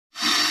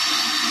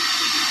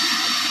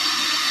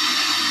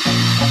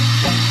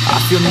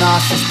feel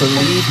nauseous,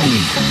 believe me.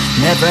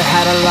 Never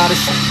had a lot of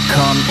shit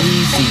come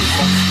easy.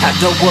 Had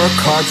to work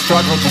hard,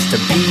 struggle just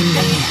to be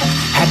me.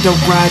 Had to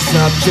rise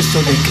up just so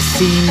they could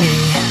see me.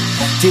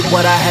 Did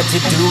what I had to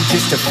do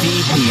just to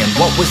feed me, and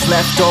what was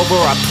left over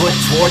I put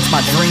towards my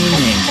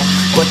dreaming.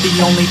 But the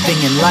only thing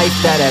in life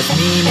that has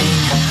meaning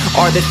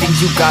are the things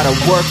you gotta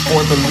work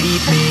for,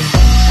 believe me.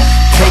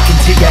 Take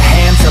into your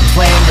hands a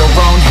plan, your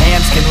own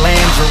hands can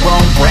land your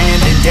own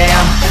brand. And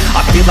damn,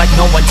 I feel like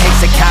no one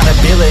takes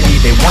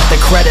accountability. They want the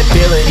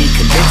credibility,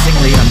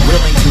 convincingly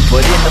unwilling to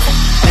put in the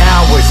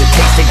hours it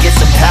takes to get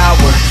some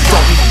power.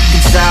 Don't be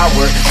f***ing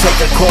sour, take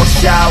a cold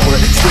shower.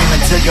 Scream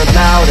until you're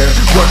louder,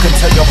 work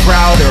until you're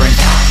prouder. And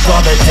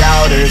all the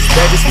doubters,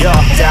 they're just your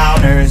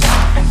downers.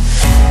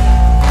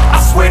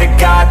 I swear to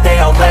God they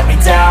all let me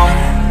down.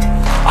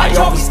 I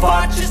always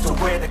fought just to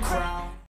wear the crown.